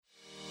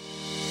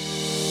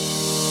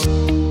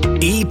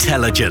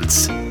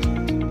E-Telligence.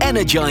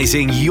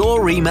 Energizing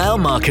your email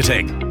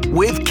marketing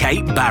with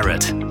Kate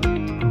Barrett.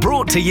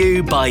 Brought to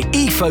you by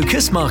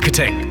eFocus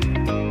Marketing.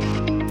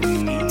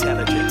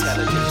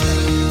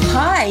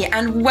 Hi,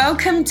 and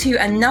welcome to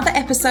another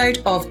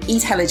episode of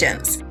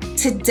E-Telligence.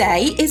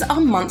 Today is our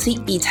monthly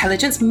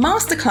E-Telligence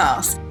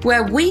Masterclass,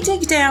 where we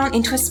dig down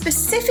into a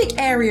specific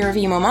area of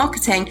email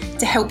marketing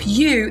to help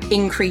you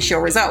increase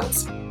your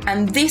results.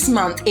 And this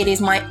month, it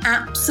is my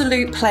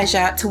absolute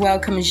pleasure to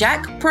welcome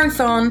Jacques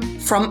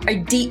Prothon from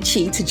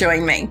Audici to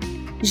join me.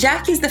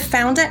 Jacques is the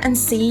founder and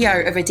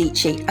CEO of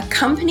Audici, a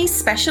company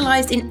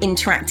specialized in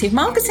interactive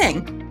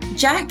marketing.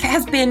 Jacques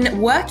has been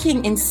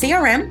working in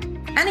CRM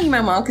and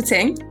email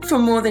marketing for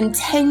more than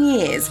 10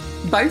 years,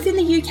 both in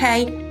the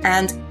UK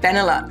and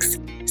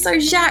Benelux. So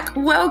Jacques,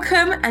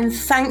 welcome and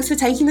thanks for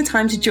taking the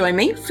time to join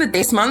me for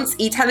this month's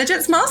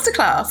E-Telligence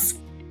Masterclass.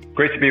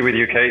 Great to be with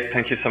you, Kate.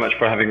 Thank you so much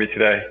for having me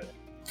today.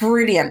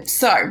 Brilliant.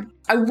 So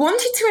I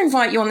wanted to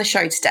invite you on the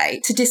show today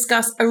to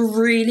discuss a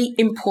really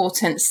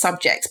important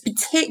subject,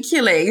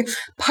 particularly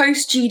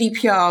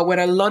post-GDPR, when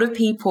a lot of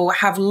people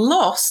have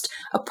lost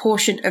a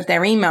portion of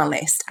their email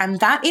list.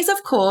 And that is,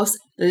 of course,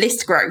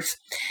 list growth.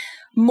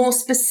 More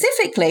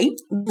specifically,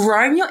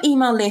 growing your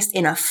email list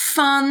in a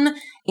fun,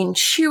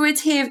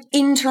 intuitive,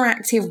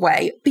 interactive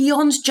way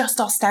beyond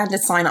just our standard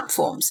sign-up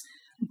forms.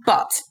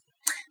 But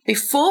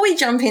before we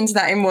jump into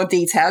that in more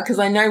detail, because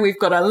I know we've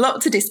got a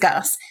lot to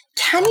discuss,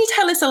 can you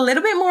tell us a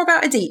little bit more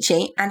about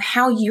Audici and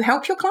how you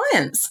help your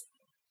clients?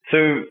 So,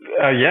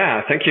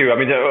 thank you. I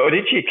mean,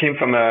 Audici came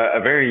from a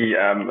very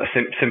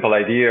simple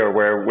idea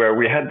where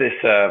we had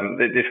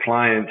this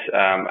client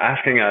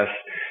asking us,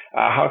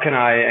 how can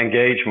I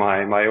engage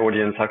my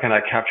audience? How can I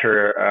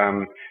capture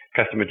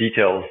customer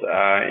details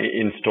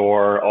in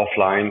store,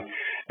 offline?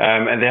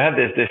 And they had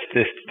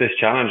this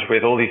challenge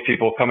with all these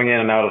people coming in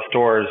and out of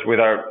stores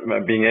without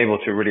being able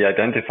to really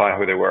identify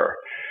who they were.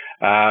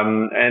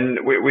 And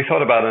we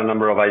thought about a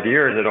number of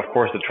ideas, and of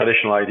course the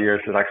traditional ideas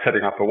like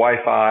setting up a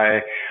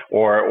Wi-Fi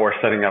or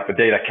setting up a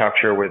data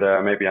capture with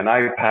maybe an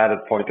iPad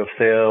at point of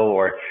sale,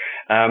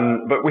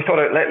 but we thought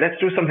let's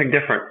do something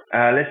different.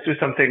 Let's do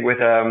something with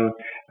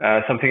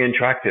something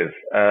interactive,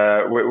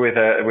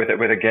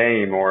 with a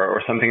game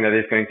or something that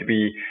is going to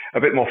be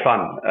a bit more fun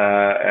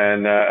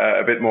and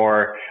a bit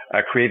more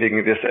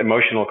creating this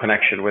emotional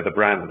connection with the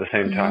brand at the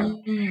same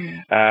time.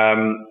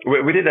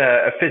 Mm-hmm. We did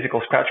a physical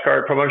scratch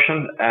card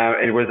promotion.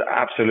 It was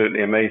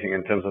absolutely amazing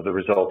in terms of the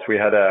results. We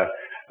had a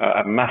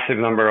massive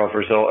number of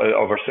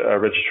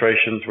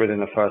registrations within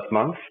the first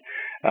month.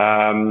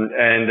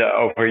 And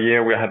over a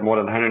year, we had more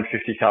than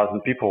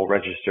 150,000 people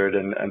registered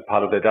and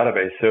part of the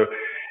database. So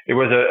it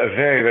was a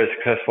very, very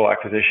successful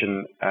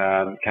acquisition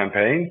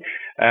campaign.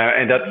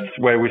 And that's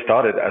where we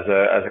started as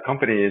a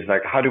company, is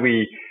like, how do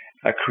we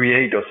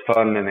create those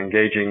fun and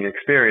engaging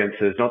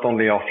experiences, not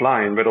only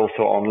offline, but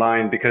also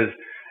online, because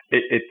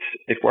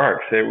it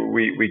works.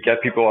 We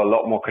get people a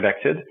lot more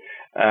connected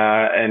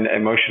and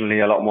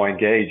emotionally a lot more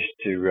engaged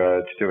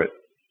to do it.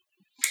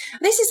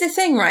 This is the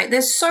thing, right?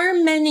 There's so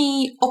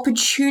many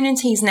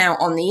opportunities now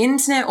on the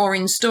internet or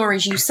in store,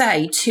 as you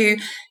say, to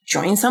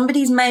join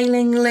somebody's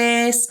mailing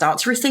list, start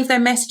to receive their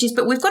messages,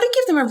 but we've got to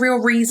give them a real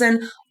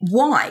reason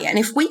why. And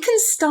if we can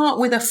start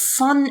with a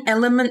fun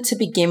element to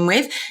begin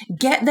with,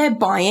 get their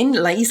buy-in,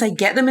 like you say,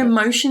 get them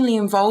emotionally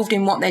involved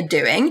in what they're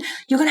doing,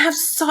 you're going to have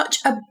such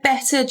a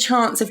better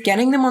chance of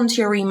getting them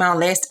onto your email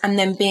list and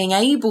then being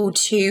able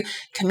to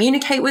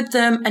communicate with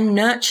them and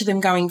nurture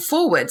them going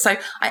forward. So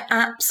I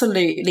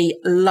absolutely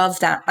love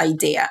that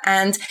idea.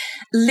 And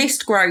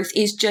list growth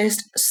is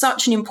just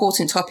such an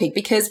important topic,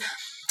 because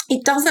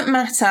it doesn't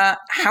matter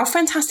how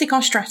fantastic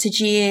our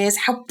strategy is,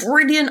 how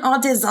brilliant our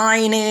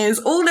design is,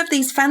 all of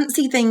these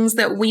fancy things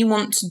that we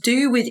want to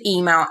do with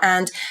email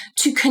and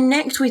to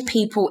connect with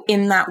people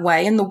in that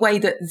way and the way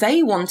that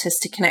they want us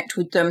to connect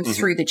with them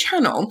through the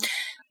channel.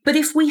 But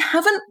if we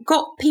haven't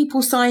got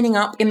people signing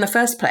up in the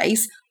first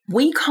place,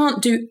 we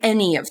can't do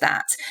any of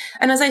that.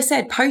 And as I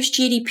said,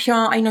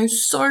 post-GDPR, I know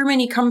so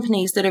many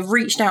companies that have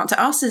reached out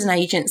to us as an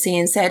agency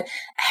and said,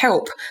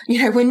 help,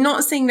 we're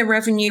not seeing the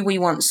revenue we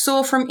once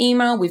saw from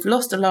email. We've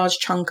lost a large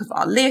chunk of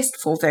our list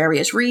for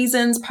various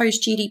reasons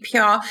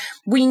post-GDPR.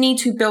 We need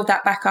to build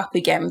that back up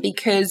again,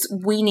 because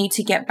we need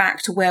to get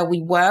back to where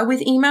we were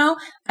with email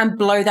and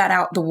blow that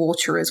out the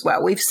water as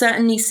well. We've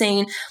certainly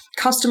seen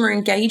customer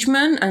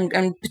engagement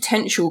and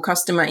potential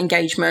customer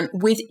engagement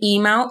with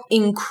email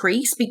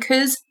increase,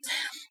 because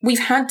we've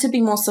had to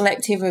be more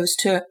selective as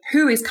to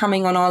who is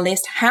coming on our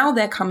list, how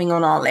they're coming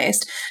on our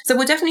list. So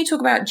we'll definitely talk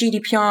about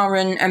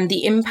GDPR and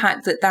the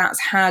impact that that's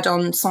had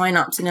on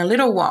signups in a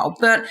little while.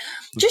 But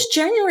just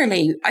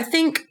generally, I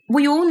think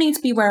we all need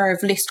to be aware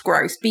of list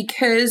growth,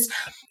 because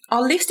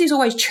our list is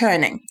always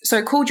churning.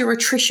 So called your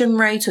attrition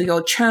rate or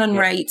your churn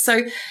rate.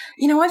 So,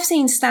 I've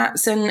seen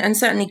stats and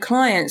certainly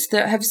clients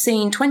that have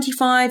seen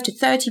 25 to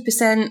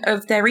 30%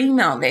 of their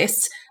email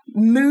lists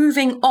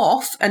moving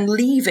off and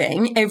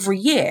leaving every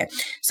year.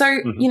 So,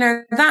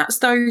 that's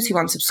those who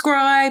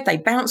unsubscribe, they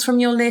bounce from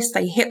your list,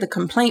 they hit the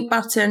complaint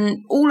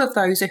button. All of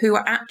those are who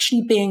are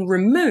actually being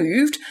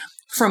removed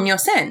from your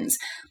sends.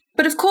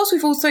 But of course,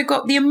 we've also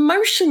got the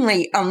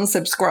emotionally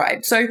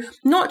unsubscribed. So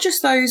not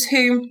just those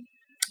who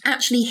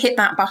actually hit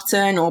that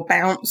button or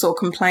bounce or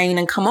complain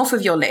and come off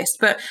of your list,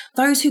 but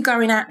those who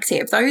go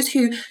inactive, those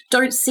who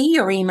don't see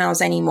your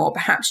emails anymore,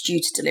 perhaps due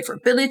to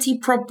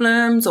deliverability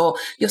problems, or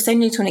you're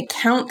sending to an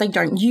account they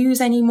don't use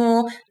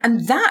anymore.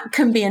 And that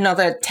can be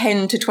another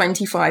 10 to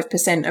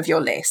 25% of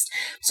your list.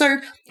 So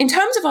in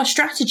terms of our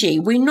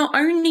strategy, we not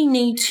only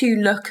need to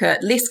look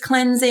at list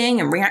cleansing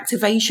and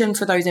reactivation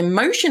for those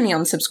emotionally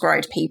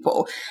unsubscribed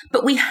people,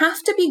 but we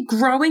have to be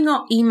growing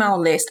our email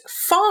list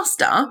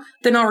faster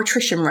than our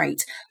attrition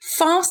rate,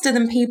 faster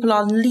than people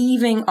are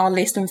leaving our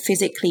list and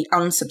physically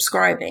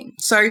unsubscribing.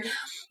 So,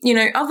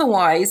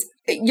 otherwise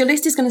your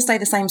list is going to stay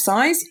the same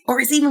size,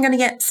 or it's even going to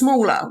get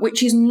smaller,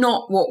 which is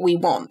not what we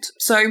want.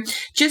 So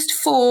just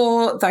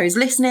for those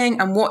listening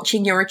and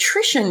watching your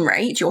attrition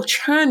rate, your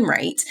churn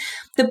rate,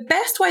 the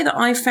best way that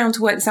I've found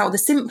to work this out, or the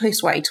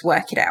simplest way to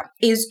work it out,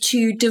 is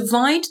to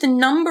divide the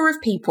number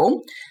of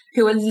people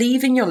who are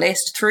leaving your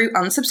list through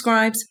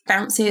unsubscribes,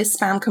 bounces,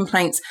 spam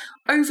complaints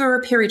over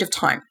a period of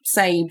time,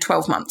 say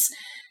 12 months.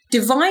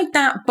 Divide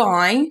that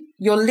by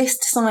your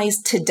list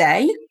size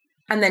today,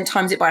 and then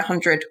times it by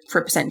 100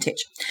 for a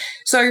percentage.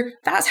 So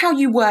that's how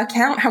you work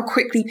out how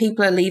quickly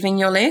people are leaving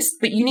your list,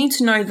 but you need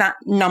to know that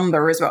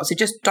number as well. So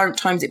just don't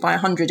times it by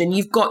 100, and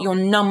you've got your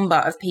number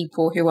of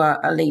people who are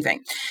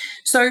leaving.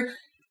 So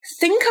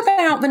think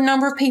about the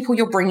number of people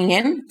you're bringing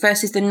in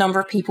versus the number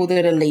of people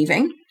that are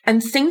leaving,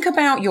 and think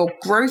about your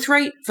growth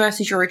rate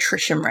versus your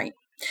attrition rate.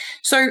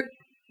 So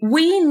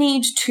we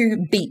need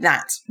to beat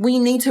that. We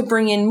need to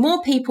bring in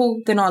more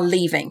people than are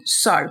leaving.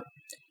 So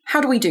how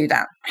do we do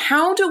that?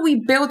 How do we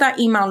build that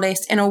email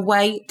list in a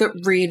way that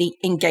really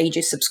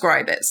engages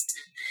subscribers?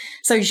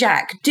 So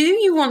Jacques, do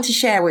you want to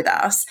share with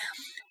us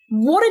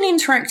what an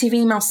interactive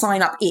email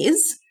sign-up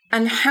is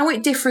and how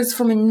it differs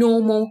from a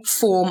normal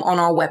form on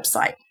our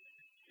website?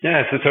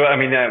 Yeah,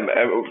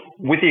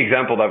 with the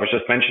example that I was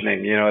just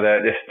mentioning,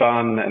 this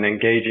fun and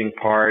engaging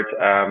part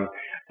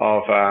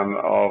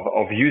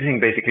of using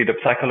basically the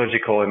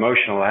psychological,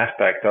 emotional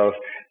aspect of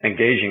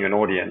engaging an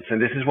audience.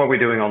 And this is what we're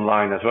doing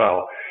online as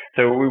well.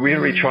 So we're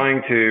really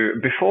trying to,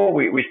 before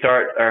we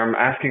start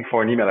asking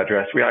for an email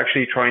address, we're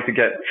actually trying to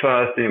get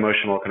first the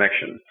emotional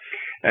connection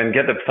and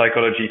get the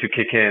psychology to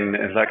kick in.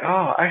 It's like,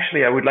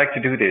 actually, I would like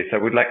to do this. I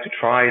would like to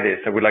try this.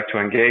 I would like to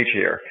engage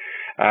here.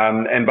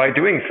 And by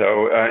doing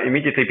so,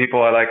 immediately people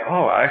are like,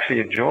 I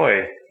actually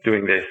enjoy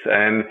doing this.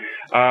 And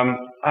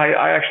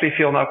I actually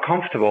feel now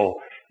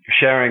comfortable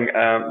sharing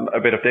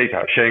a bit of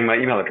data, sharing my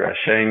email address,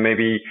 sharing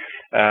maybe,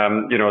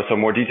 some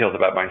more details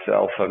about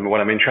myself and what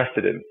I'm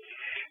interested in.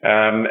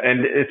 And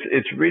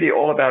it's really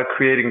all about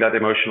creating that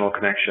emotional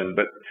connection.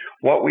 But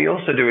what we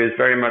also do is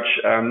very much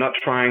not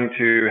trying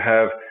to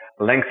have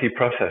lengthy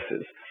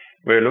processes.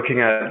 We're looking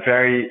at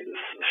very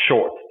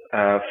short,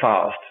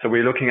 fast. So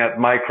we're looking at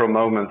micro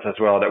moments as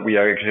well that we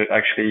are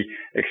actually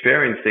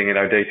experiencing in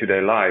our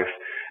day-to-day life.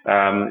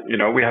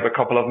 We have a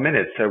couple of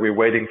minutes. So we're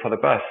waiting for the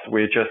bus.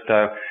 We're just,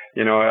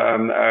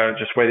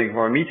 just waiting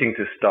for a meeting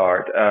to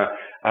start.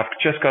 I've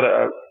just got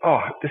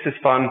this is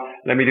fun.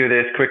 Let me do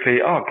this quickly.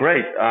 Oh,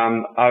 great.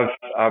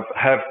 I've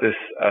have this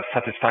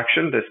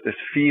satisfaction, this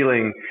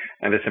feeling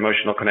and this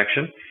emotional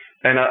connection.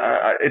 And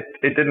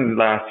it didn't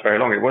last very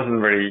long. It wasn't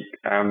very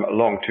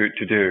long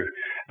to do.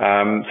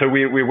 So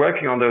we're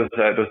working on those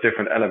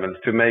different elements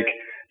to make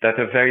that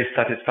a very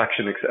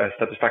satisfactory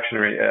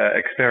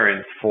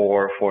experience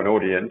for an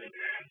audience,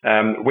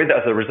 with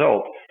as a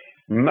result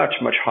much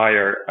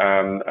higher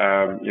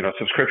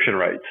subscription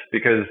rates,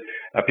 because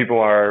people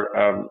are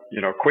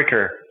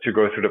quicker to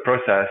go through the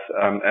process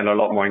and a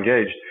lot more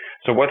engaged.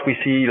 So what we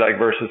see, like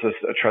versus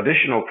a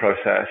traditional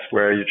process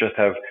where you just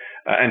have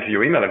enter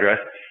your email address,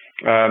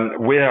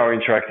 with our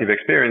interactive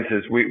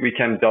experiences, we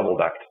can double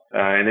that.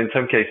 And in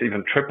some cases,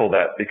 even triple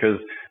that, because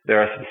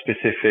there are some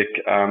specific,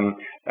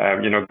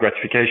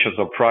 gratifications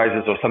or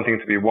prizes or something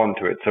to be won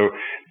to it. So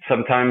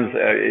sometimes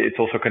it's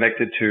also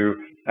connected to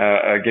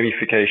a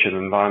gamification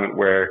environment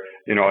where,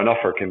 an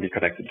offer can be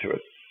connected to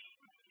it.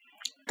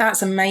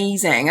 That's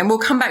amazing. And we'll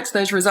come back to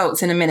those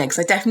results in a minute, because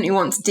I definitely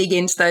want to dig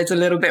into those a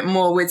little bit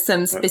more with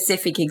some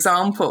specific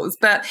examples.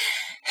 But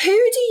who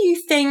do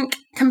you think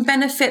can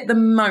benefit the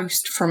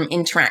most from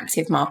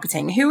interactive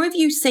marketing? Who have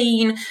you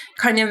seen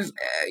kind of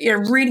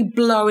really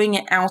blowing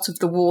it out of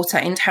the water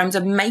in terms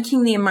of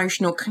making the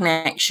emotional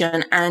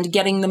connection and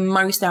getting the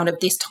most out of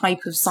this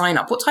type of sign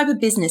up? What type of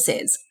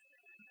businesses?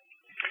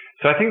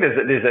 So I think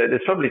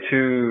there's probably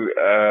two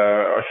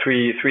or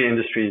three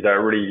industries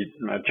that really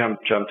jump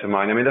to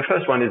mind. I mean, the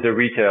first one is the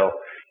retail,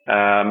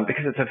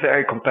 because it's a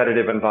very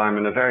competitive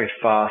environment, a very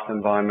fast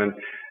environment,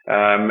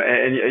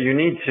 and you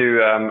need to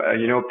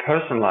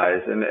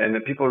personalize,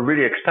 and people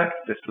really expect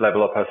this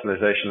level of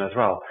personalization as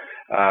well.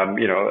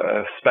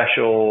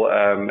 special,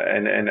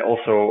 and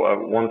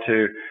also want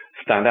to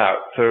stand out.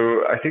 So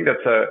I think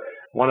that's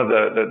one of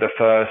the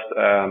first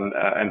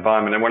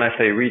environment. And when I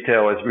say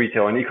retail, it's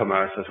retail and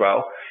e-commerce as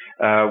well,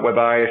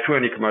 whereby through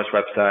an e-commerce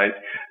website,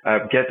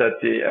 get at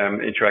the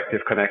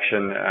interactive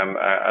connection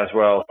as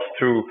well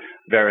through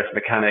various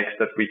mechanics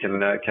that we can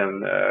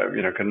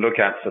look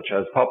at, such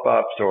as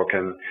pop-ups or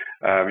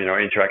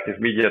interactive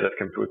media that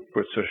can put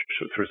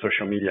through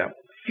social media.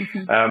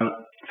 Mm-hmm.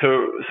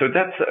 So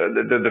that's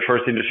the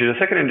first industry. The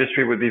second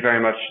industry would be very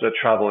much the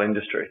travel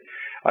industry.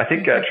 I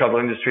think travel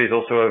industry is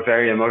also a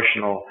very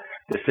emotional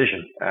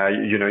decision.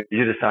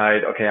 You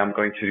decide, okay, I'm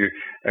going to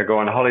go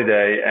on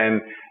holiday,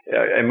 and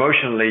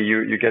emotionally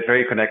you get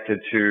very connected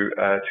to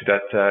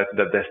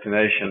that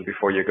destination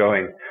before you're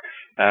going.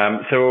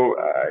 So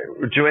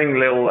doing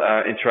little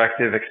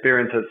interactive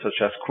experiences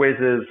such as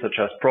quizzes, such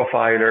as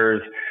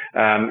profilers,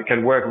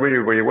 can work really,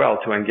 really well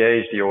to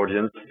engage the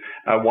audience.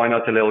 Why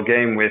not a little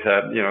game with,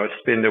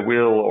 spin the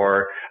wheel,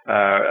 or,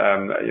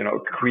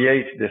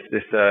 create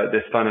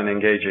this fun and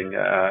engaging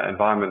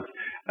environment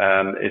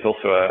is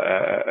also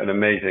an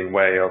amazing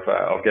way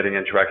of getting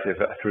interactive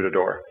through the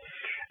door.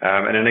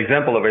 And an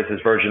example of it is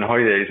Virgin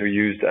Holidays, who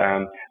used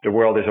The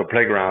World is Our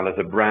Playground as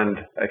a brand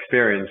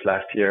experience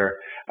last year,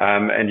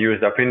 and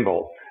used our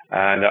pinball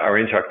and our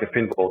interactive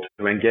pinball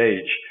to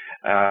engage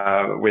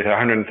with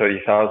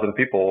 130,000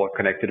 people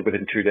connected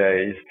within 2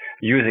 days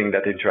using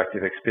that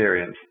interactive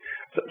experience.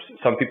 So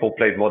some people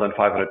played more than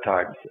 500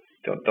 times.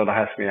 Don't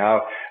ask me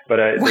how, but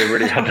they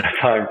really had that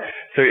time.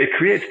 So it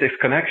creates this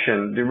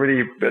connection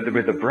really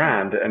with the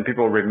brand, and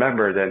people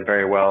remember then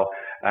very well,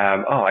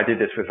 I did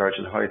this with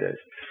Virgin Holidays.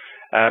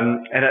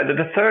 And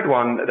the third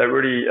one that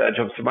really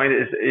jumps to mind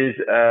is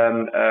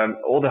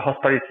all the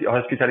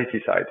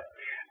hospitality side.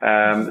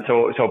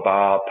 So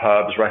bar,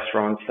 pubs,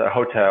 restaurants,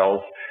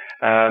 hotels,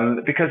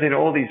 because in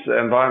all these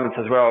environments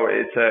as well,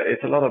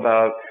 it's a lot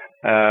about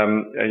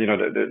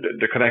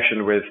the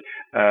connection with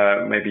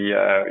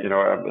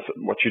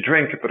what you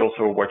drink, but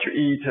also what you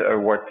eat,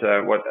 what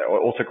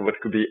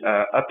could be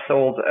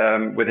upsold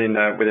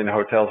within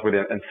hotels,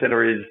 within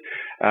ancillaries.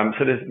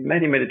 So there's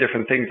many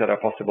different things that are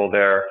possible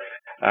there.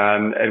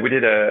 And we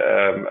did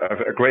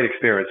a great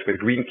experience with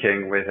Green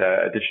King with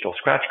a digital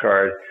scratch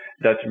card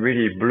that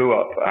really blew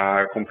up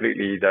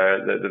completely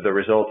the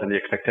results and the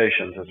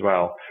expectations as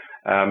well.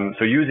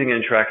 So using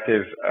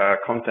interactive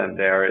content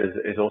there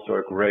is also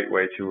a great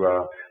way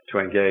to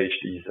engage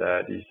these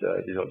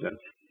audiences.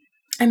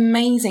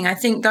 Amazing. I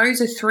think those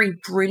are three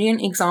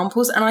brilliant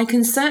examples, and I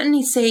can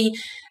certainly see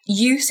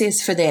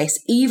uses for this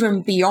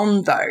even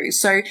beyond those.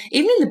 So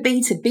even in the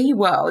B2B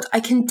world, I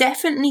can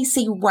definitely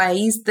see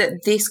ways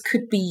that this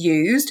could be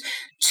used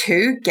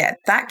to get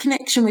that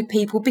connection with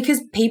people,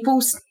 because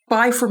people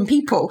buy from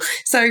people.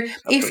 So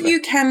Absolutely. If you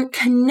can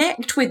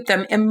connect with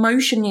them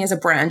emotionally as a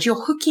brand,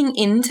 you're hooking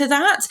into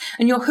that,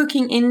 and you're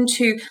hooking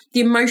into the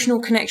emotional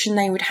connection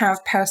they would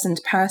have person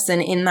to person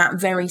in that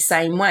very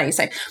same way.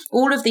 So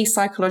all of these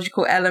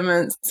psychological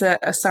elements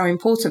are so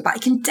important, but I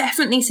can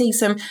definitely see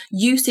some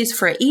uses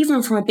for it,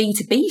 even from a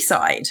B2B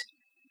side.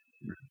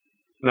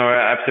 No,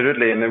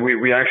 absolutely. And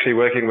we're actually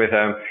working with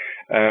a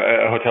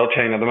hotel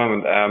chain at the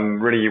moment,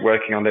 really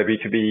working on their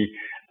B2B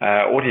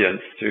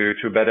audience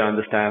to better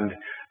understand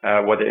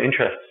what their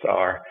interests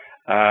are.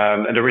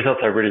 And the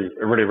results are really,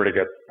 really, really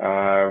good,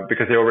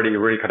 because they're already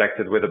really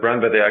connected with the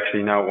brand, but they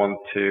actually now want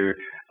to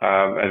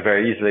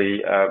very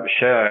easily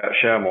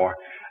share more.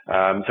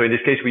 So in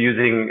this case, we're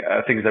using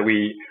things that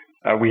we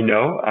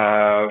know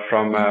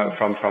from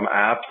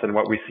apps and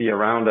what we see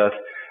around us,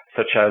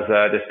 such as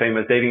this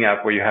famous dating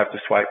app where you have to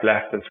swipe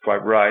left and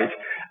swipe right.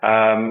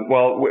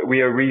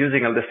 We are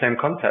reusing the same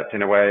concept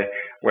in a way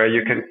where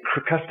you can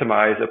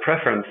customize a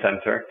preference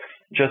center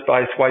just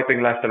by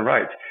swiping left and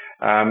right.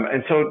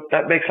 And so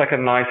that makes like a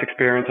nice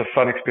experience, a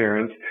fun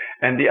experience.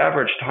 And the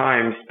average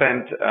time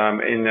spent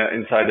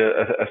inside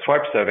a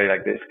swipe survey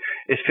like this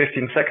is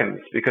 15 seconds,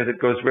 because it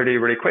goes really,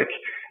 really quick.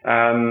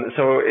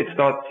 So it's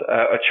not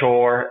a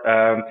chore.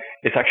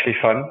 It's actually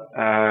fun.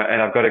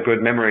 And I've got a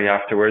good memory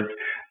afterwards,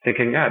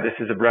 thinking, this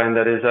is a brand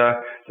that is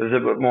a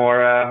bit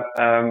more,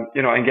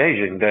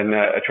 engaging than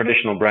a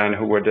traditional brand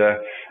who would,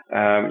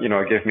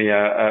 give me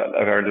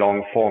a very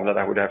long form that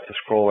I would have to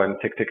scroll and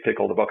tick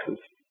all the boxes.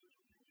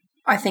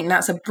 I think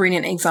that's a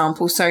brilliant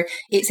example. So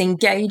it's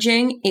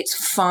engaging, it's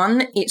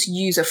fun, it's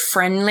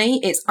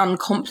user-friendly, it's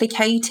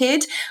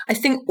uncomplicated. I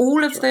think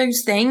all of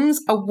those things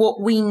are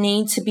what we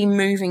need to be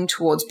moving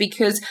towards,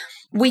 because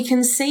we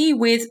can see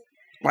with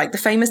like the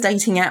famous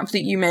dating app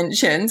that you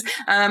mentioned,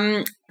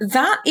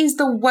 that is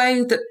the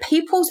way that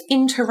people's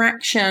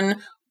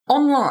interaction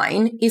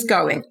online is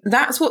going.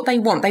 That's what they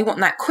want. They want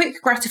that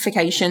quick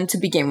gratification to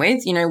begin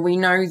with. We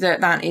know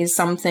that is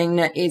something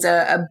that is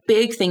a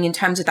big thing in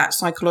terms of that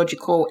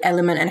psychological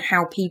element and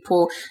how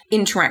people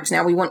interact.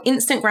 Now, we want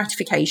instant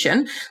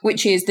gratification,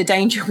 which is the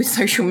danger with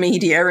social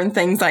media and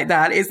things like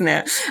that, isn't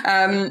it?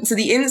 So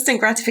the instant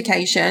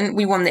gratification,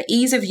 we want the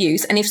ease of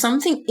use. And if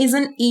something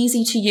isn't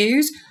easy to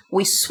use,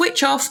 we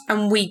switch off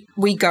and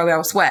we go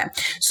elsewhere.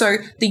 So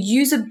the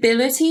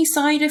usability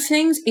side of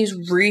things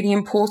is really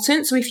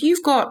important. So if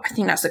you've got, I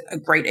think that's a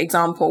great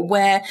example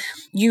where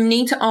you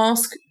need to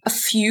ask a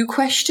few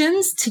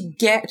questions to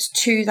get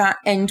to that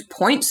end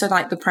point. So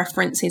like the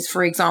preferences,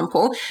 for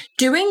example,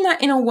 doing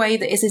that in a way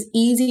that is as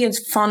easy and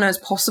fun as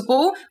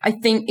possible, I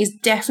think is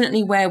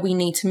definitely where we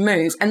need to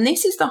move. And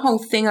this is the whole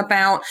thing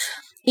about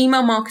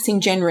email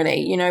marketing generally.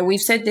 You know, we've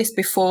said this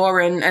before,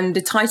 and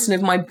the title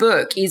of my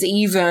book is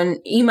even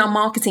Email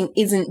Marketing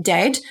Isn't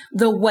Dead,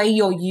 the way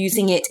you're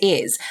using it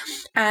is.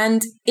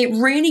 And it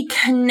really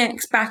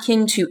connects back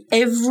into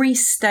every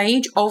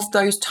stage of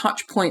those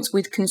touch points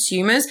with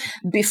consumers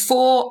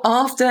before,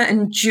 after,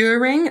 and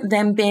during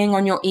them being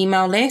on your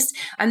email list.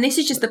 And this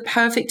is just the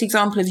perfect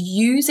example of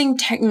using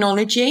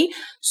technology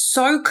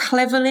so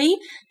cleverly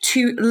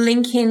to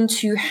link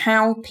into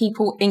how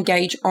people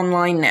engage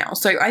online now.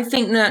 So I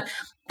think that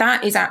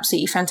is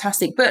absolutely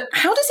fantastic. But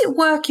how does it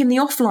work in the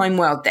offline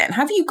world then?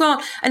 Have you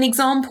got an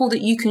example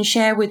that you can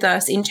share with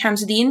us in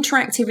terms of the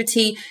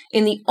interactivity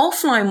in the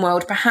offline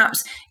world,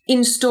 perhaps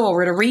in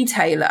store at a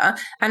retailer,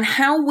 and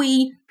how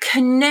we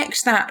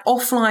connect that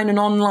offline and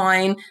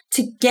online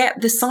to get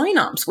the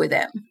signups with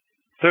it?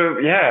 So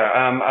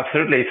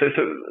absolutely. So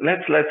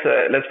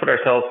let's put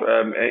ourselves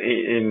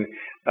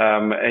in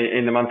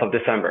the month of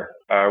December.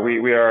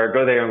 We are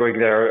going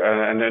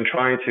there and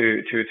trying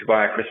to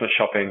buy Christmas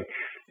shopping.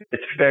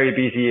 It's very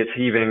busy, it's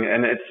heaving,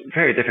 and it's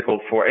very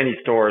difficult for any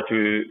store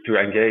to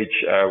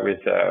engage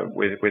with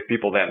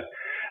people then.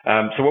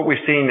 So what we've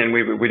seen, and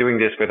we're doing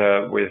this with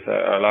a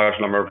large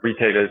number of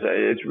retailers,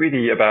 it's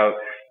really about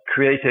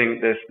creating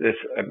this,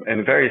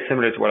 and very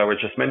similar to what I was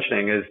just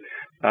mentioning, is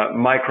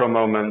micro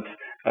moments,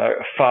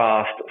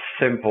 fast,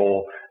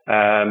 simple,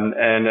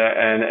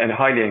 and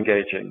highly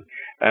engaging.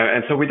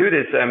 And so we do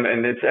this,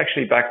 and it's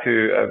actually back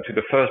to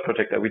the first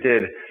project that we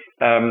did.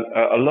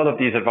 A lot of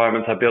these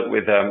environments are built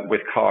with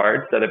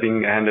cards that are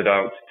being handed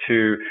out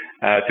to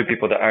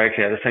people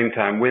directly at the same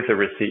time with a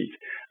receipt,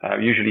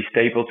 usually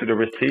stapled to the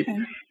receipt.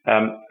 Okay.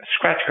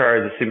 Scratch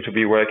cards seem to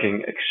be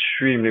working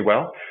extremely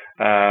well,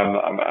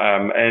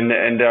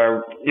 and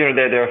they're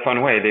a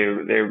fun way.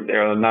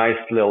 They're a nice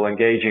little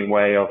engaging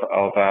way of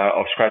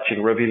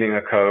scratching, revealing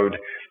a code,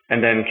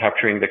 and then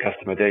capturing the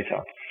customer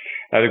data.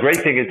 The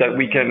great thing is that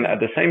we can, at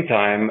the same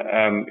time,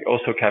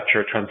 also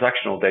capture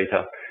transactional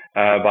data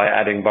by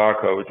adding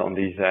barcodes on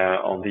these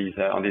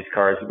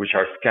cards, which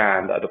are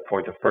scanned at the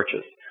point of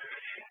purchase.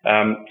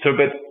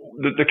 But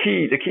the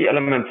key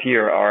elements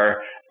here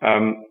are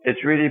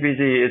it's really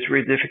busy. It's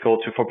really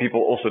difficult for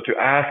people also to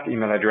ask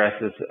email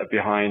addresses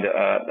behind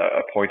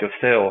a point of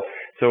sale.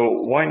 So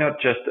why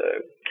not just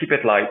keep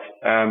it light,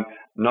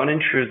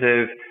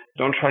 non-intrusive?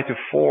 Don't try to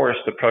force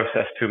the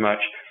process too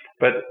much.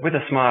 But with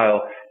a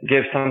smile,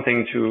 give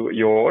something to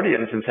your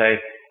audience and say,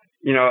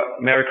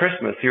 Merry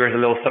Christmas. Here's a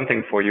little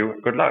something for you.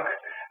 Good luck.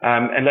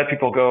 And let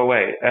people go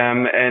away.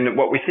 And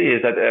what we see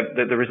is that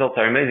the results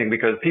are amazing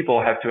because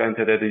people have to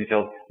enter the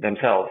details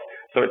themselves.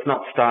 So it's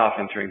not staff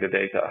entering the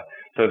data.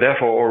 So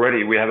therefore,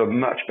 already we have a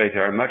much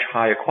better and much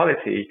higher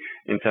quality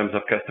in terms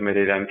of customer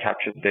data and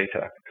captured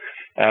data.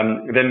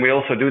 Then we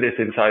also do this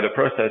inside a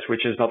process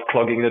which is not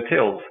clogging the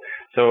tills.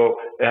 So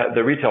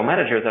the retail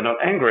managers are not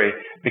angry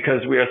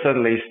because we are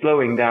suddenly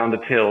slowing down the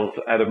tills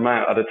at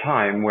a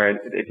time where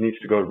it needs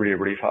to go really,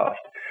 really fast.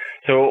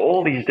 So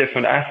all these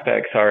different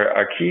aspects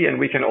are key, and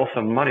we can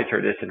also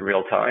monitor this in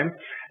real time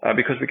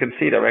because we can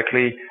see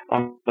directly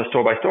on a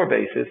store-by-store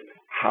basis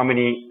how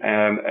many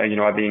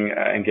are being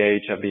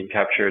engaged, are being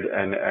captured,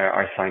 and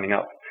are signing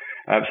up.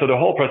 So the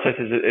whole process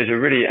is a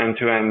really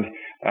end-to-end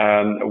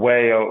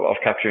way of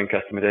capturing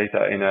customer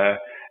data in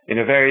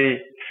a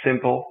very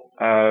simple,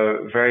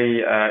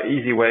 very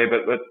easy way,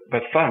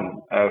 but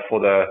fun both for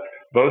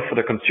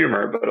the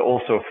consumer, but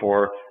also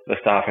for the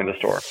staff in the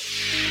store.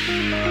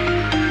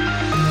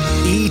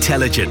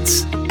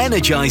 E-Telligence,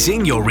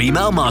 energizing your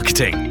email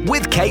marketing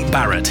with Kate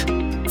Barrett.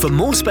 For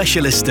more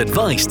specialist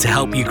advice to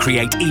help you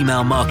create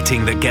email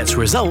marketing that gets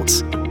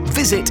results,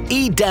 visit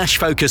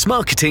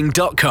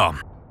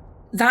e-focusmarketing.com.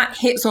 That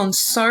hits on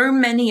so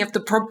many of the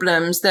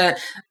problems that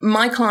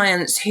my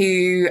clients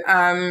who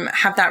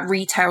have that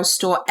retail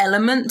store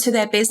element to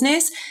their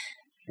business,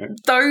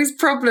 those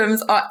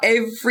problems are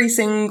every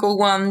single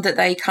one that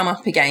they come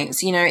up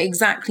against.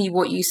 Exactly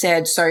what you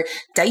said. So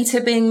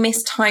data being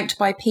mistyped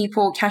by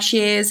people,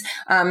 cashiers,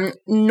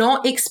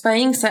 not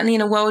explaining, certainly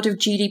in a world of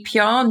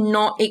GDPR,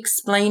 not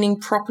explaining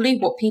properly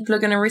what people are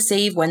going to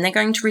receive, when they're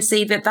going to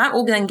receive it. That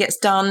all then gets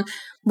done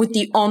with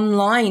the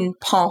online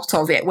part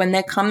of it when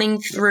they're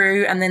coming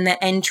through and then they're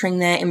entering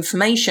their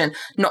information,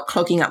 not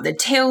clogging up the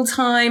till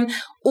time.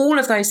 All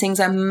of those things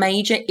are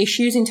major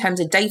issues in terms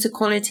of data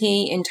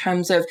quality, in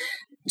terms of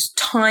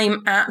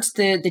time at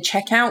the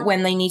checkout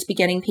when they need to be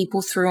getting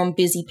people through on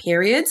busy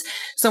periods.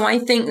 So I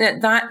think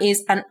that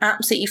is an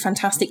absolutely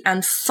fantastic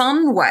and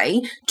fun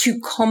way to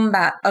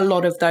combat a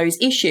lot of those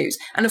issues.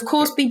 And of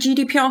course, be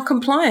GDPR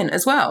compliant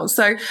as well.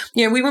 So,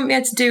 we wouldn't be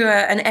able to do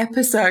an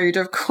episode,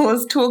 of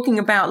course, talking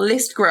about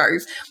list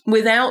growth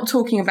without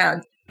talking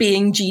about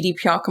being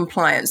GDPR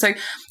compliant. So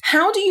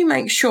how do you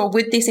make sure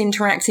with this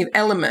interactive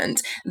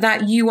element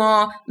that you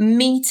are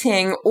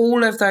meeting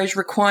all of those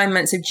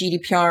requirements of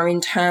GDPR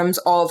in terms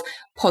of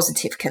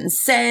positive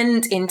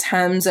consent, in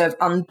terms of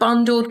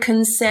unbundled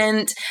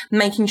consent,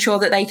 making sure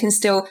that they can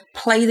still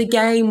play the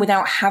game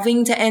without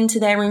having to enter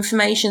their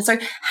information? So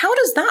how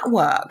does that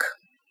work?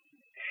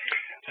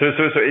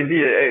 So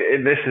indeed,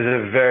 this is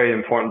a very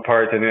important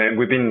part, and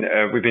we've been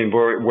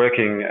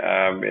working,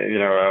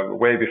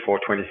 way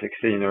before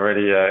 2016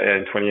 already,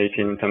 in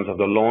 2018 in terms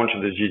of the launch of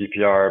the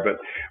GDPR. But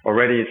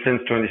already since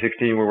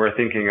 2016, we were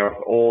thinking of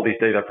all these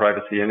data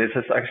privacy, and it's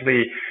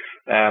actually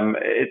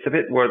it's a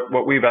bit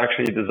what we've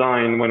actually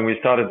designed when we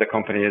started the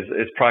company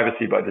is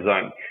privacy by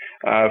design.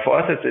 For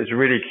us, it's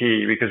really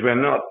key because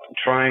we're not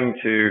trying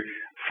to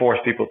force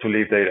people to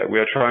leave data. We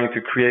are trying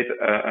to create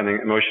an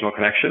emotional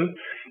connection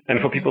and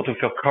for people to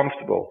feel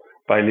comfortable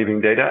by leaving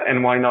data,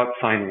 and why not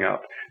signing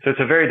up? So it's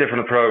a very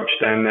different approach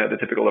than the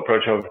typical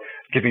approach of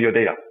giving your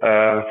data.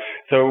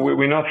 So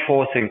we're not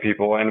forcing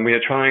people, and we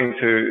are trying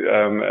to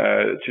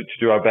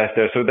do our best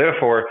there. So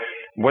therefore,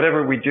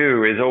 whatever we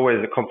do is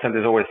always, the consent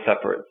is always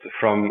separate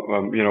from,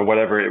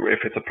 whatever. If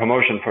it's a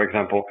promotion, for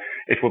example,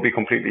 it will be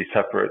completely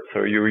separate.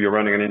 So you're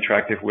running an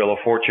interactive Wheel of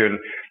Fortune,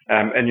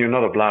 and you're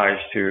not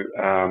obliged to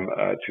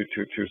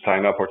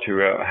sign up or to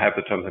have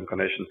the terms and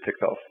conditions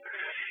ticked off.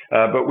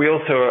 But we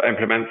also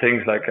implement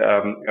things like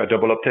a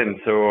double opt-in.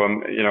 So,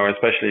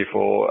 especially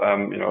for,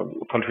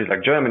 countries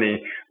like Germany,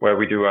 where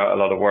we do a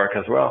lot of work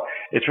as well,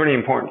 it's really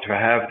important to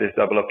have this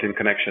double opt-in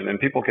connection. And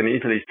people can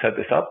easily set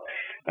this up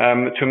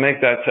to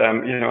make that,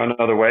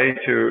 another way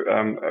to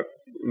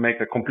make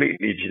it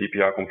completely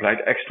GDPR compliant,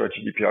 extra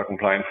GDPR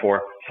compliant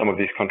for some of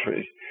these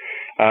countries.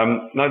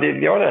 Now,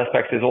 the other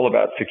aspect is all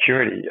about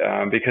security,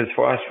 because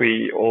for us,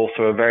 we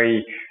also are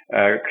very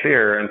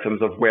clear in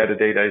terms of where the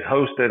data is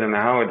hosted and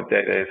how the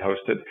data is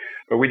hosted.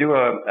 But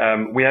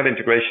we have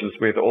integrations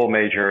with all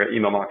major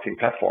email marketing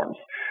platforms.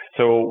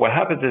 So what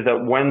happens is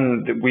that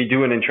when we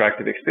do an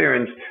interactive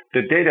experience,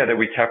 the data that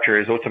we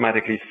capture is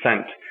automatically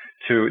sent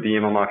to the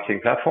email marketing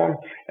platform,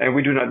 and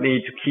we do not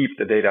need to keep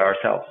the data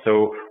ourselves.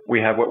 So we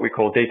have what we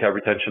call data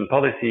retention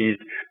policies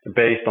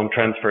based on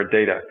transferred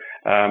data.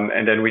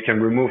 And then we can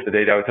remove the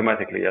data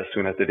automatically as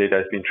soon as the data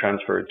has been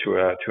transferred to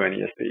an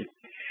ESP.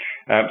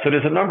 So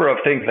there's a number of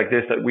things like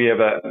this that we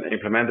have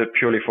implemented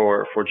purely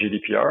for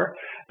GDPR.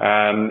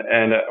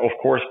 And of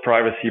course,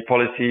 privacy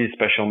policies,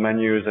 special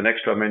menus, and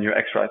extra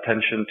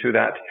attention to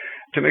that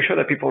to make sure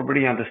that people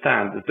really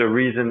understand the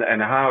reason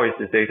and how is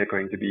this data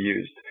going to be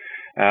used.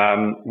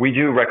 We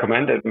do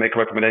recommend and make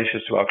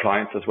recommendations to our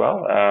clients as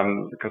well,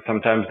 because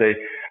sometimes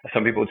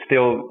some people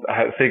still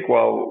think,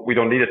 well, we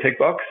don't need a tick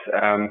box.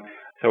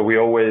 So we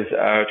always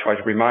try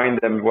to remind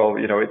them, well,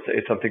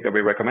 it's something that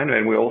we recommend.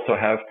 And we also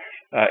have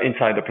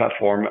inside the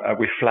platform,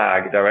 we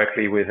flag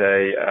directly with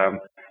a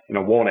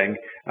warning,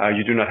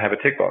 you do not have a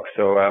tick box.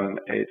 So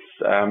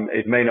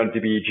it may not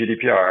be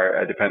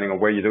GDPR depending on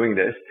where you're doing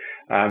this.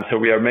 So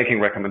we are making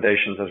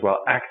recommendations as well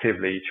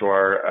actively to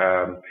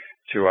our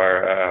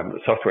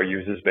software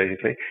users,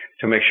 basically,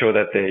 to make sure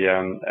that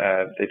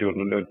they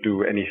don't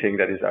do anything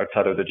that is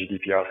outside of the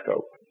GDPR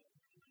scope.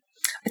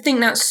 I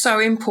think that's so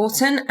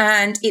important,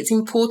 and it's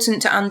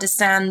important to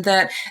understand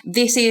that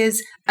this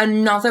is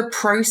another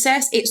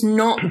process. It's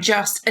not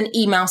just an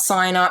email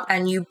sign up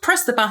and you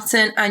press the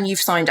button and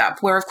you've signed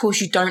up, where of course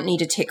you don't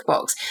need a tick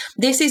box.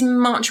 This is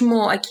much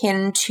more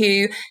akin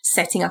to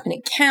setting up an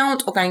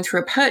account or going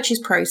through a purchase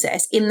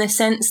process, in the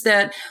sense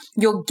that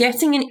you're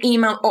getting an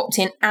email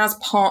opt-in as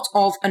part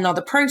of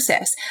another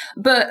process.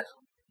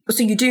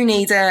 So you do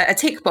need a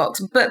tick box.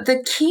 But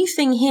the key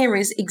thing here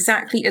is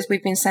exactly as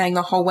we've been saying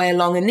the whole way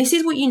along. And this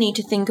is what you need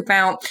to think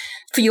about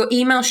for your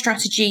email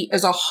strategy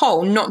as a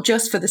whole, not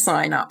just for the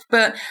sign up,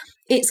 but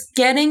it's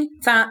getting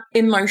that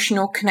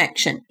emotional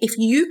connection. If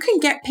you can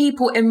get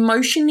people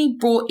emotionally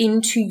brought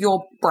into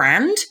your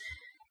brand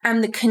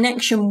and the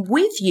connection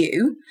with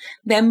you,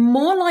 they're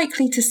more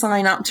likely to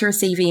sign up to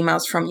receive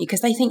emails from you,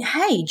 because they think,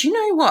 hey, do you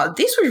know what?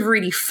 This was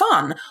really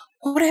fun.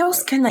 What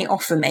else can they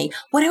offer me?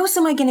 What else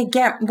am I going to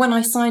get when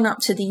I sign up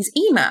to these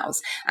emails?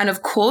 And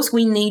of course,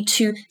 we need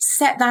to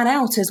set that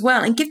out as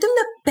well and give them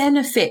the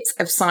benefits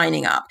of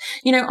signing up.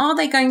 Are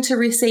they going to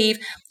receive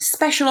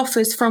special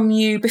offers from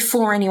you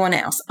before anyone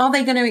else? Are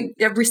they going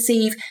to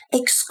receive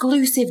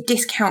exclusive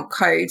discount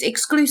codes,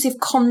 exclusive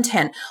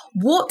content?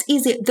 What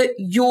is it that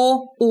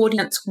your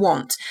audience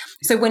want?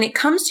 So when it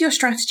comes to your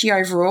strategy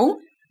overall,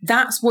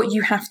 that's what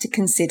you have to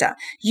consider.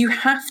 You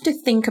have to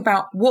think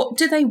about, what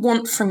do they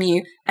want from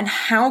you and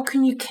how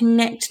can you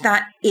connect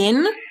that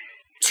in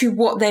to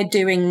what they're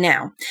doing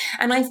now?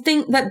 And I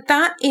think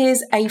that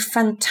is a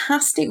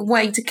fantastic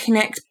way to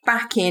connect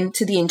back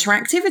into the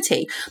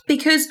interactivity,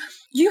 because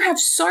you have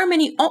so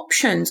many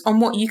options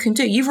on what you can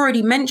do. You've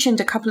already mentioned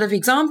a couple of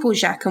examples,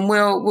 Jacques, and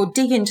we'll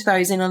dig into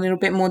those in a little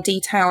bit more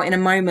detail in a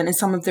moment and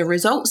some of the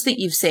results that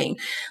you've seen.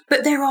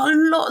 But there are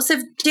lots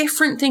of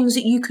different things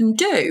that you can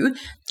do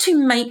to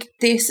make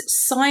this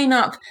sign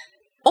up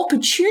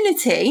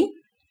opportunity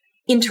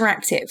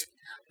interactive.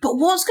 but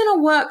what's going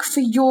to work for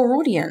your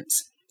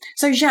audience?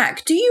 So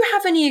Jacques, do you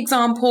have any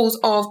examples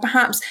of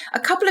perhaps a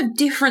couple of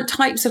different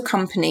types of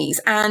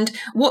companies and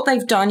what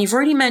they've done? You've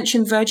already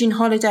mentioned Virgin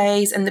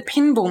Holidays and the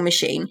pinball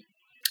machine,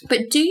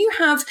 but do you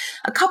have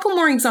a couple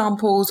more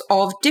examples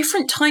of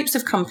different types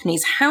of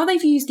companies, how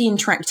they've used the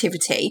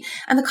interactivity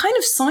and the kind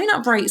of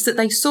sign-up rates that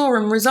they saw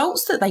and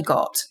results that they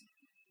got?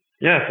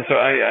 Yes, so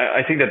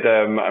I think that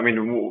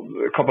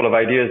a couple of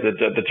ideas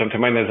that jump to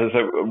mind is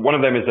one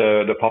of them is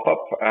the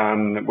pop-up,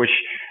 which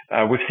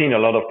we've seen a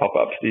lot of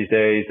pop-ups these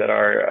days that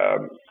are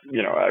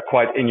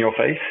quite in your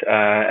face,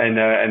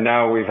 and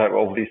now we've had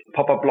all these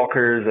pop-up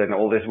blockers and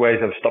all these ways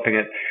of stopping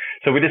it.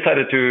 So we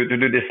decided to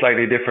do this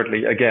slightly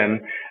differently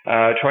again,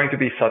 trying to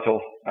be subtle,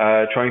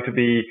 trying to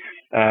be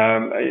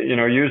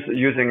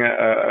using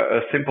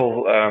a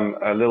simple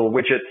little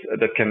widget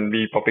that can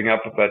be popping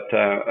up, but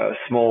a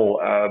small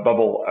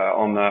bubble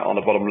on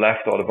the bottom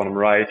left or the bottom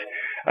right,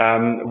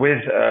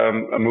 with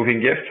a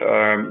moving GIF,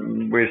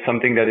 with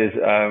something that is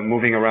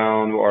moving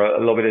around or a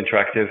little bit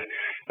interactive.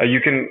 You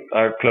can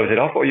close it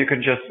off, or you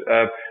can just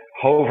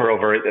hover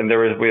over it, and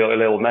there is a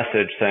little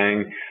message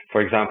saying,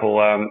 for example,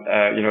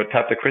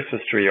 tap the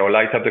Christmas tree or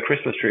light up the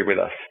Christmas tree with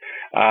us.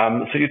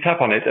 So you tap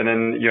on it, and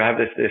then you have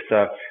this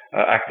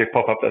active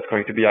pop-up that's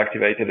going to be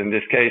activated in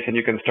this case, and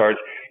you can start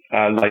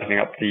lighting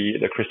up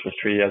the Christmas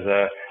tree as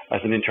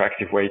an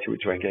interactive way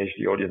to engage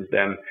the audience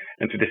then,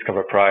 and to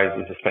discover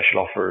prizes, special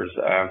offers,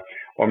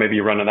 or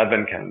maybe run an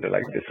advent calendar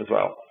like this as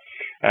well.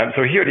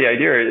 So here the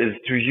idea is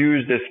to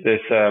use this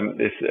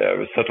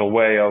subtle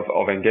way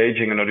of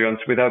engaging an audience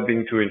without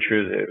being too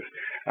intrusive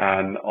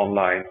and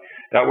online.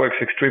 That works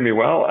extremely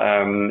well,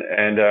 and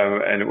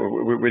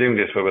we're doing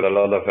this with a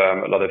lot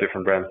of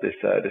different brands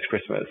this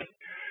Christmas.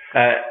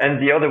 And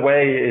the other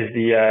way is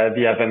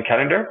the Advent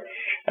calendar,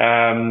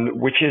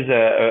 which is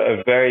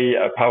a very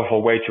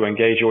powerful way to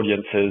engage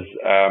audiences,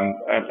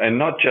 and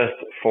not just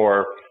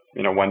for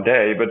one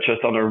day, but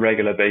just on a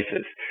regular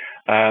basis.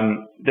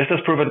 This has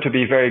proven to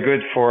be very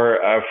good for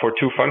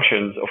two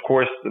functions. Of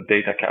course, the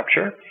data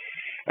capture,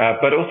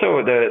 but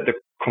also the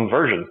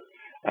conversion.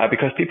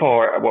 Because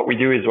what we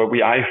do is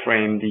we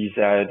iframe these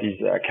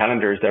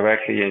calendars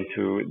directly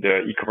into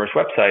the e-commerce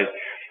website,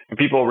 and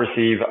people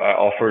receive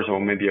offers or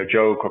maybe a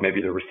joke or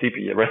maybe the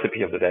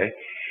recipe of the day,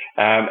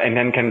 and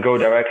then can go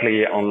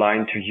directly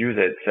online to use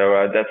it.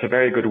 So that's a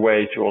very good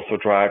way to also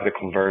drive the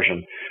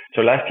conversion.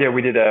 So last year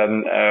we did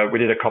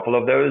a couple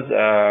of those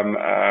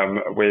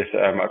with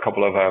a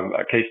couple of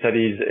case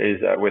studies.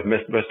 With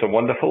Mr.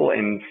 Wonderful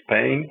in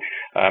Spain.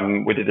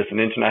 We did an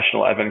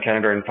international advent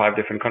calendar in 5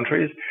 different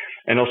countries,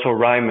 and also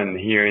Ryman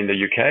here in the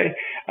UK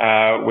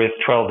with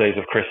 12 Days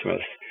of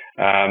Christmas.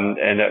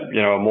 And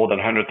more than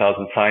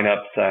 100,000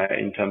 signups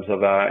in terms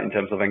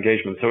of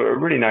engagement. So a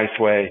really nice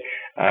way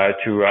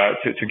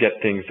to get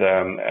things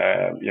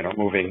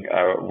moving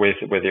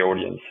with the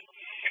audience.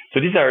 So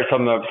these are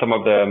some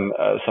of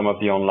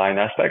the online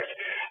aspects.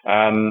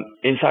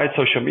 Inside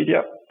social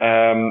media,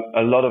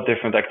 a lot of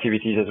different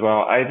activities as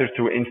well, either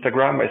through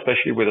Instagram,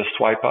 especially with a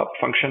swipe up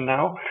function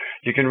now.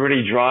 You can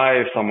really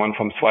drive someone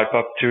from swipe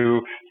up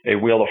to a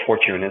wheel of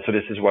fortune. And so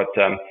this is what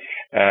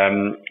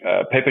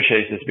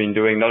Paperchase has been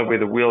doing, not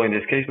with a wheel in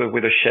this case, but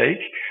with a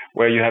shake,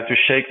 where you have to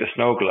shake the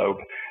snow globe,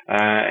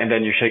 and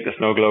then you shake the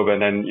snow globe,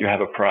 and then you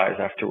have a prize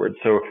afterwards.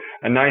 So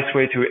a nice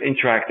way to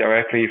interact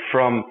directly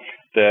from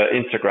the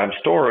Instagram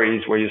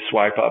stories, where you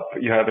swipe up,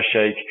 you have a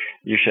shake,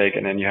 you shake,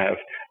 and then you have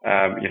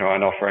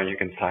an offer, and you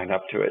can sign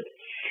up to it.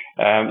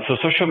 So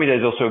social media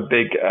is also a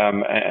big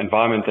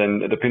environment,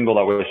 and the pinball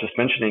I was just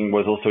mentioning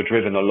was also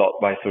driven a lot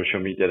by social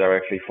media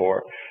directly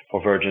for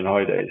Virgin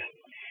Holidays.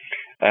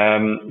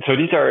 So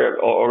these are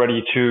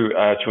already two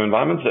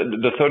environments.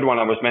 The third one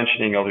I was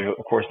mentioning,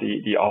 of course,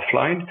 the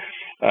offline.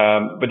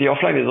 But the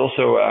offline is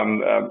also,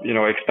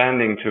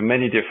 expanding to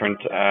many different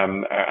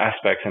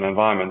aspects and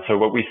environments. So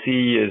what we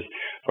see is,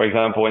 for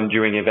example,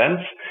 during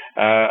events,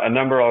 a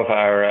number of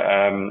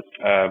our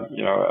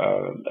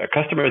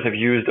customers have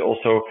used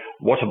also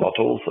water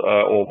bottles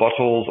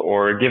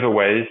or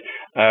giveaways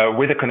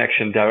with a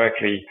connection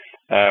directly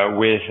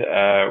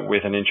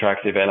with an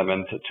interactive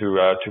element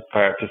to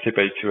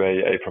participate to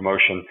a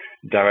promotion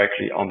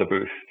directly on the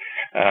booth.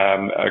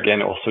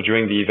 Again, also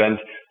during the event,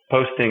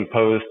 posting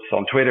posts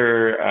on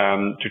Twitter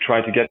to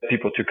try to get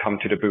people to come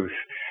to the booth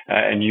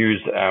and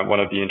use one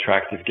of the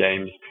interactive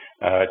games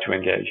to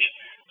engage.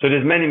 So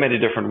there's many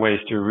different ways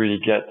to really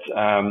get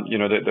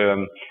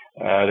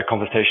the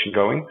conversation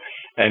going.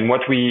 And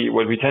what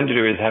we tend to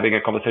do is having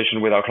a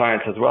conversation with our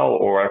clients as well,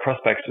 or our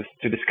prospects,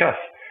 to discuss.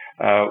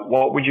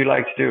 What would you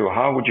like to do?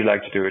 How would you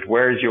like to do it?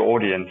 Where is your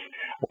audience?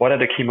 What are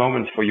the key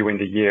moments for you in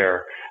the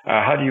year?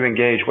 How do you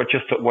engage?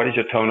 What is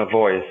your tone of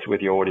voice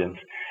with your audience?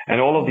 And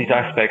all of these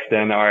aspects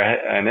then are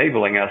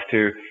enabling us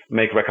to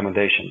make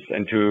recommendations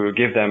and to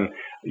give them,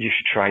 you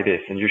should try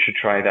this and you should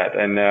try that,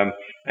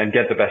 and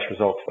get the best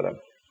results for them.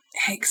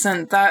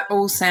 Excellent. That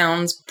all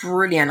sounds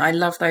brilliant. I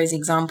love those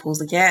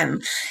examples again.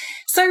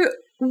 So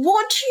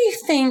what do you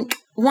think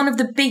one of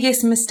the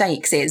biggest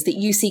mistakes is that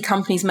you see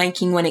companies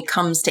making when it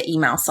comes to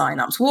email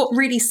signups? What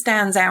really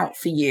stands out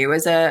for you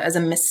as a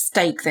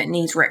mistake that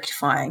needs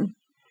rectifying?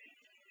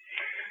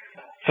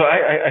 So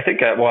I think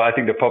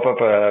the pop-up,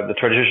 the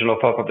traditional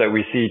pop-up that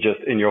we see just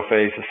in your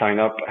face, a sign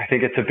up, I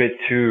think it's a bit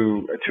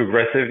too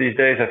aggressive these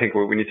days. I think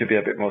we need to be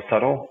a bit more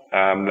subtle.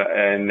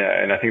 And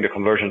I think the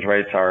conversion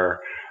rates are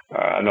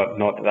not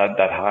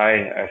that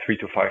high, 3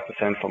 to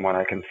 5% from what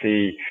I can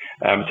see.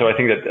 So I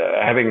think that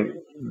having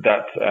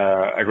that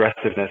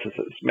aggressiveness is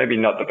maybe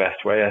not the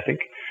best way, I think.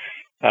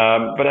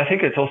 But I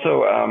think it's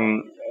also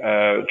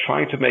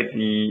trying to make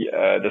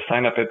the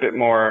sign up a bit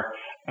more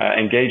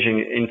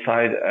engaging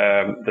inside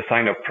the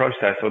sign up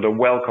process or the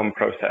welcome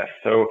process.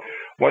 So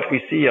what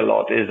we see a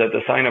lot is that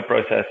the sign up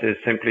process is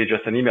simply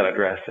just an email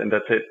address and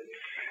that's it.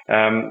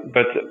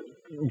 But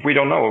we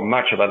don't know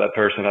much about that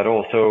person at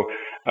all. So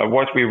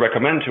what we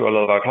recommend to a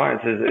lot of our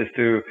clients is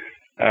to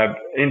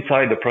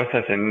inside the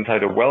process and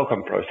inside the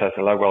welcome process,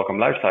 a welcome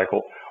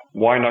lifecycle,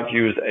 why not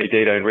use a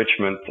data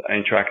enrichment,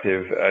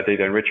 interactive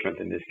data enrichment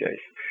in this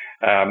case?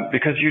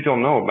 Because you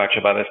don't know much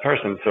about this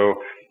person. So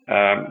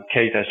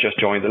Kate has just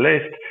joined the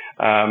list.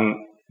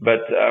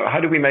 But how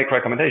do we make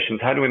recommendations?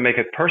 How do we make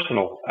it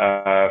personal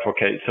for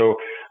Kate? So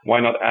why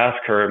not ask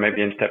her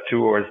maybe in step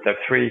 2 or step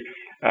 3,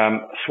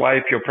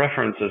 swipe your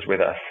preferences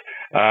with us,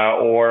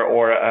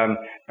 or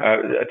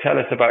tell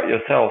us about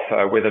yourself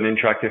with an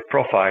interactive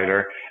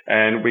profiler,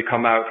 and we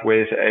come out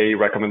with a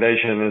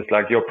recommendation. It's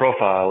like your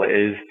profile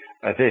is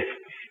this.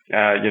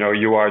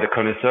 You are the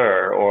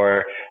connoisseur,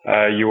 or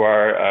you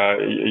are,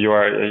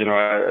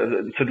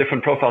 so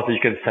different profiles that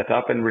you can set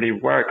up and really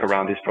work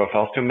around these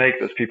profiles to make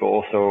those people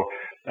also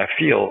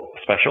feel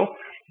special.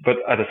 But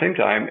at the same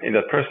time, in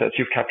that process,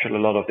 you've captured a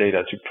lot of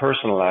data to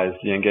personalize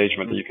the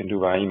engagement that you can do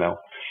via email.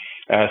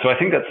 So I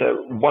think that's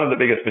one of the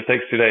biggest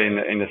mistakes today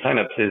in the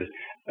signups is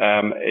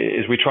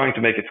we're trying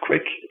to make it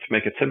quick, to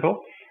make it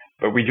simple,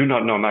 but we do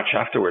not know much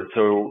afterwards.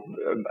 So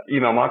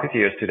email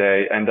marketeers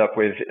today end up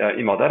with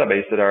email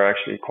database that are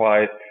actually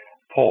quite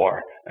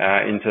poor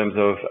in terms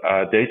of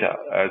data.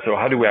 So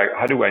how do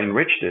I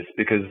enrich this?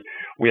 Because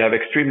we have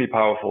extremely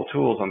powerful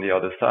tools on the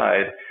other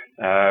side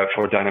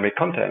for dynamic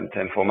content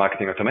and for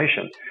marketing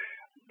automation.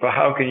 But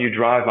how can you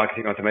drive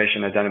marketing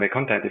automation and dynamic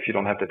content if you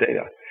don't have the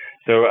data?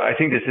 So I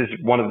think this is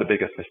one of the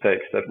biggest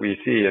mistakes that we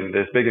see, and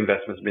there's big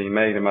investments being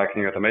made in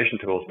marketing automation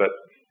tools, but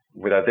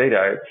without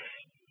data, it's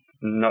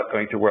not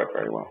going to work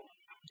very well.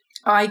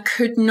 I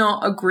could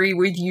not agree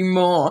with you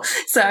more.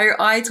 So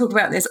I talk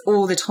about this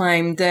all the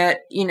time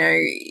that,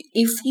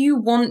 if you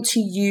want to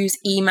use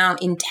email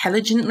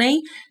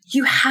intelligently,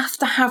 you have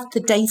to have the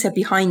data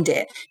behind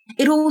it.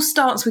 It all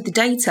starts with the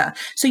data.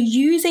 So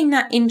using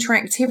that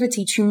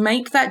interactivity to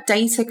make that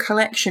data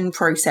collection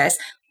process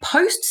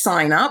post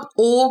sign up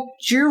or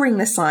during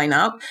the sign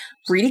up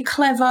really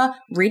clever,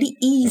 really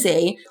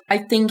easy, I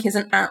think is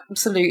an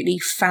absolutely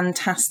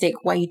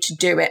fantastic way to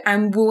do it,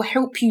 and will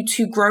help you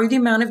to grow the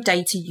amount of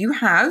data you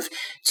have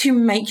to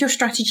make your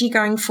strategy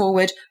going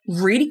forward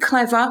really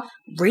clever,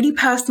 really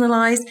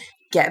personalized.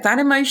 Get that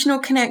emotional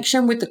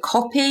connection with the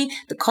copy,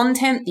 the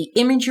content, the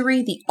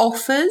imagery, the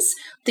offers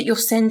that you're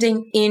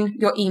sending in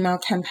your email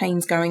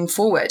campaigns going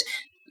forward.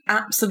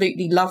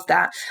 Absolutely love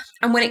that.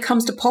 And when it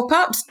comes to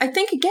pop-ups, I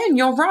think, again,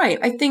 you're right.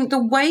 I think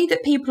the way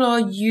that people are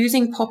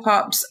using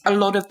pop-ups a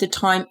lot of the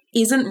time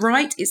isn't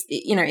right. It's,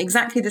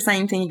 exactly the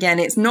same thing again.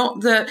 It's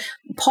not that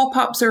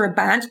pop-ups are a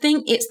bad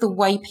thing. It's the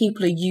way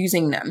people are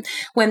using them.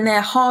 When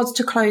they're hard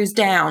to close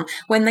down,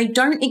 when they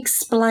don't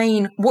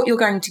explain what you're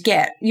going to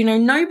get.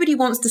 Nobody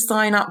wants to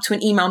sign up to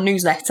an email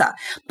newsletter,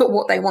 but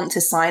what they want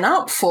to sign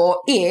up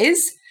for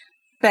is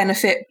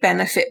benefit,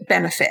 benefit,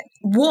 benefit.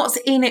 What's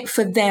in it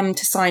for them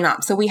to sign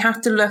up? So we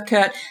have to look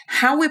at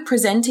how we're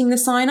presenting the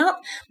sign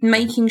up,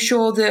 making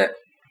sure that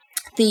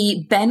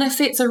the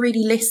benefits are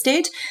really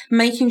listed,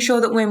 making sure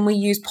that when we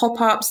use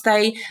pop-ups,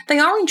 they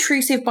are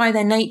intrusive by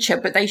their nature,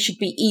 but they should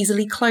be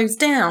easily closed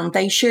down.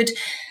 They should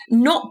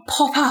not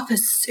pop up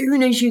as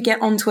soon as you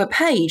get onto a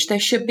page. There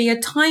should be a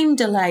time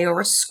delay or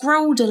a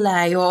scroll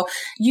delay or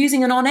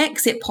using an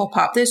on-exit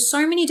pop-up. There's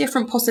so many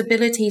different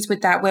possibilities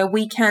with that where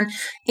we can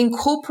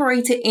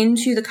incorporate it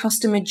into the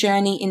customer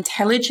journey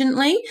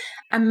intelligently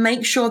and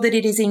make sure that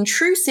it is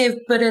intrusive,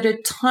 but at a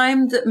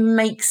time that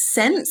makes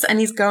sense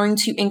and is going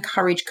to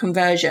encourage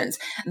conversions.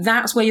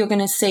 That's where you're going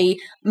to see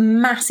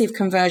massive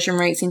conversion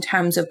rates in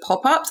terms of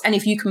pop-ups. And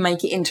if you can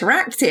make it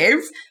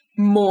interactive,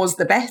 more's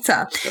the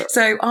better. Sure.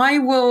 So I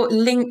will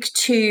link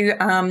to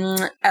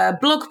a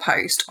blog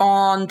post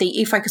on the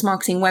eFocus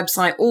Marketing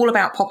website all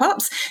about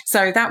pop-ups.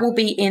 So that will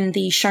be in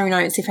the show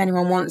notes if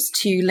anyone wants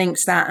to link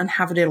to that and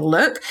have a little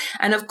look.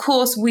 And of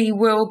course, we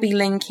will be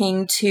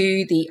linking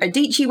to the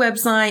Audici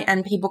website,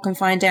 and people can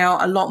find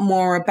out a lot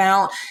more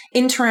about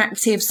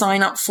interactive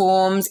sign-up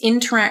forms,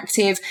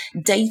 interactive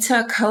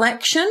data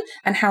collection,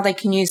 and how they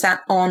can use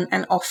that on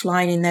and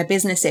offline in their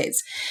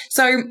businesses.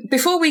 So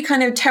before we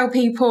kind of tell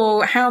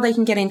people how they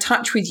can get in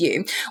touch with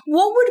you,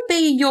 what would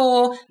be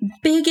your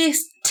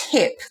biggest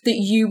tip that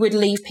you would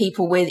leave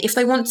people with if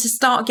they want to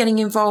start getting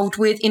involved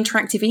with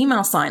interactive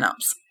email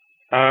signups?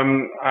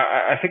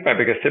 I think my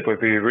biggest tip would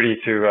be really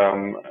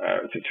to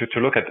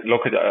look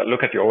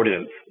at your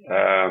audience,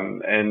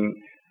 and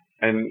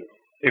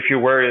if you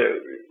were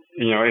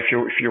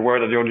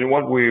that the audience,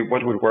 what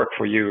would work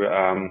for you?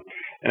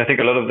 And I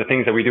think a lot of the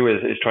things that we do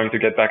is trying to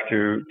get back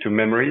to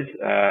memories,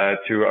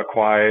 to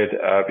acquired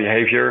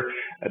behavior.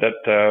 That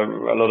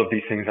a lot of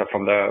these things are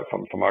from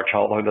our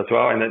childhood as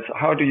well. And it's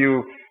how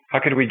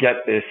could we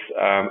get this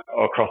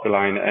across the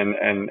line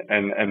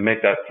and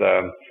make that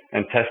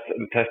and test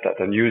that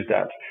and use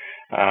that.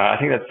 I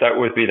think that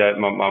would be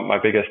my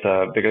biggest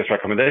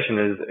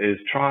recommendation is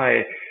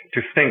try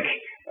to think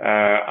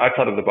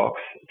outside of the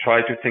box.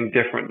 Try to think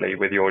differently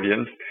with the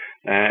audience,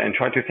 and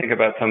try to think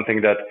about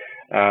something that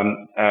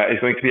is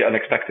going to be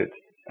unexpected,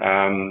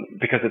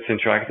 because it's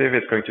interactive.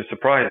 It's going to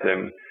surprise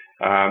them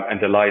and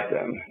delight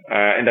them,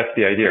 and that's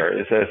the idea.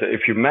 Is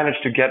if you manage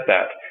to get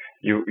that,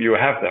 you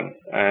have them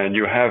and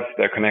you have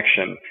their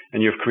connection,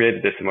 and you've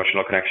created this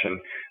emotional connection.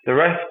 The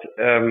rest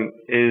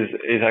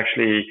is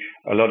actually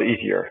a lot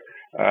easier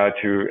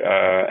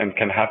and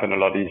can happen a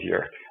lot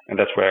easier. And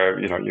that's where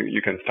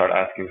you can start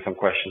asking some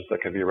questions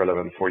that can be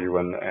relevant for you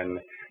and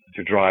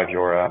to drive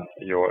your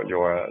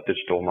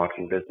digital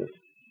marketing business.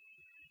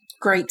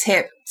 Great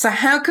tip. So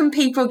how can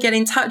people get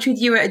in touch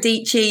with you at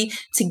Audici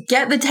to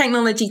get the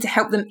technology to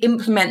help them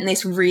implement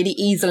this really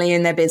easily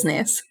in their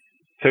business?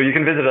 So you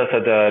can visit us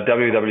at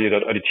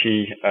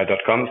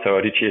www.audici.com. So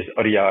Audici is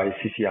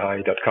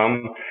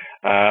ODICCI.com.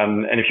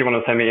 And if you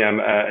want to send me an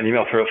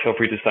email, feel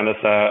free to send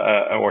us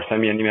or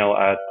send me an email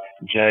at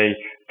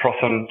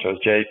jprothon, so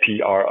it's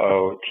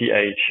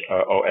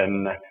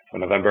JPROTHON for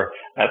November,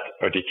 at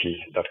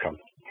audici.com.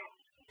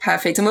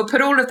 Perfect. And we'll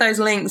put all of those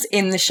links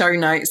in the show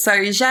notes.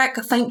 So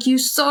Jacques, thank you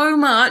so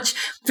much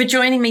for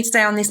joining me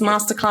today on this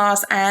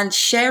masterclass and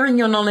sharing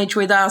your knowledge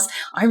with us.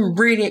 I'm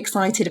really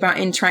excited about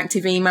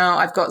interactive email.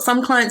 I've got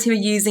some clients who are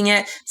using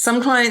it,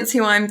 some clients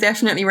who I'm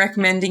definitely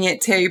recommending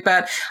it to.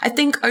 But I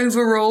think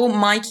overall,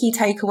 my key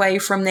takeaway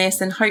from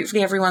this, and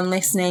hopefully everyone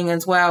listening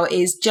as well,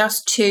 is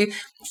just to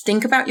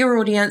think about your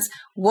audience,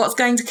 what's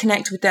going to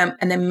connect with them,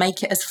 and then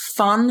make it as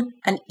fun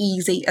and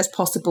easy as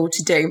possible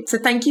to do. So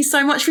thank you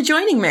so much for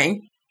joining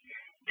me.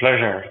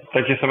 Pleasure.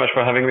 Thank you so much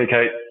for having me,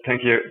 Kate.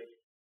 Thank you.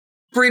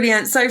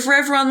 Brilliant. So for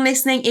everyone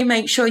listening,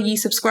 make sure you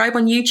subscribe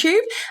on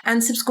YouTube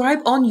and subscribe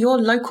on your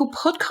local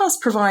podcast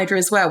provider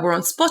as well. We're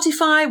on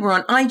Spotify, we're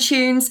on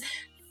iTunes.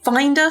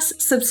 Find us,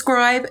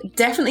 subscribe,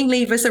 definitely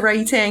leave us a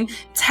rating.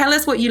 Tell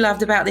us what you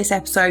loved about this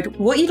episode,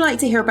 what you'd like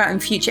to hear about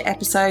in future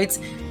episodes,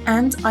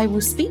 and I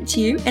will speak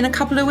to you in a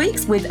couple of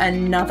weeks with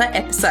another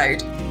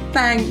episode.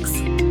 Thanks.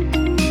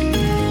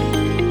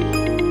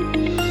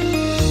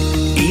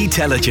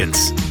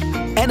 E-Telligence.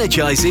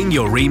 Energizing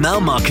your email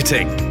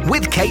marketing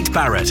with Kate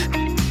Barrett.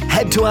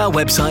 Head to our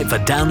website for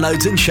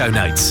downloads and show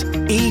notes,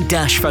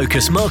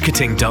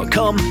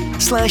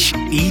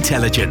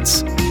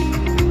 e-focusmarketing.com/E-Telligence.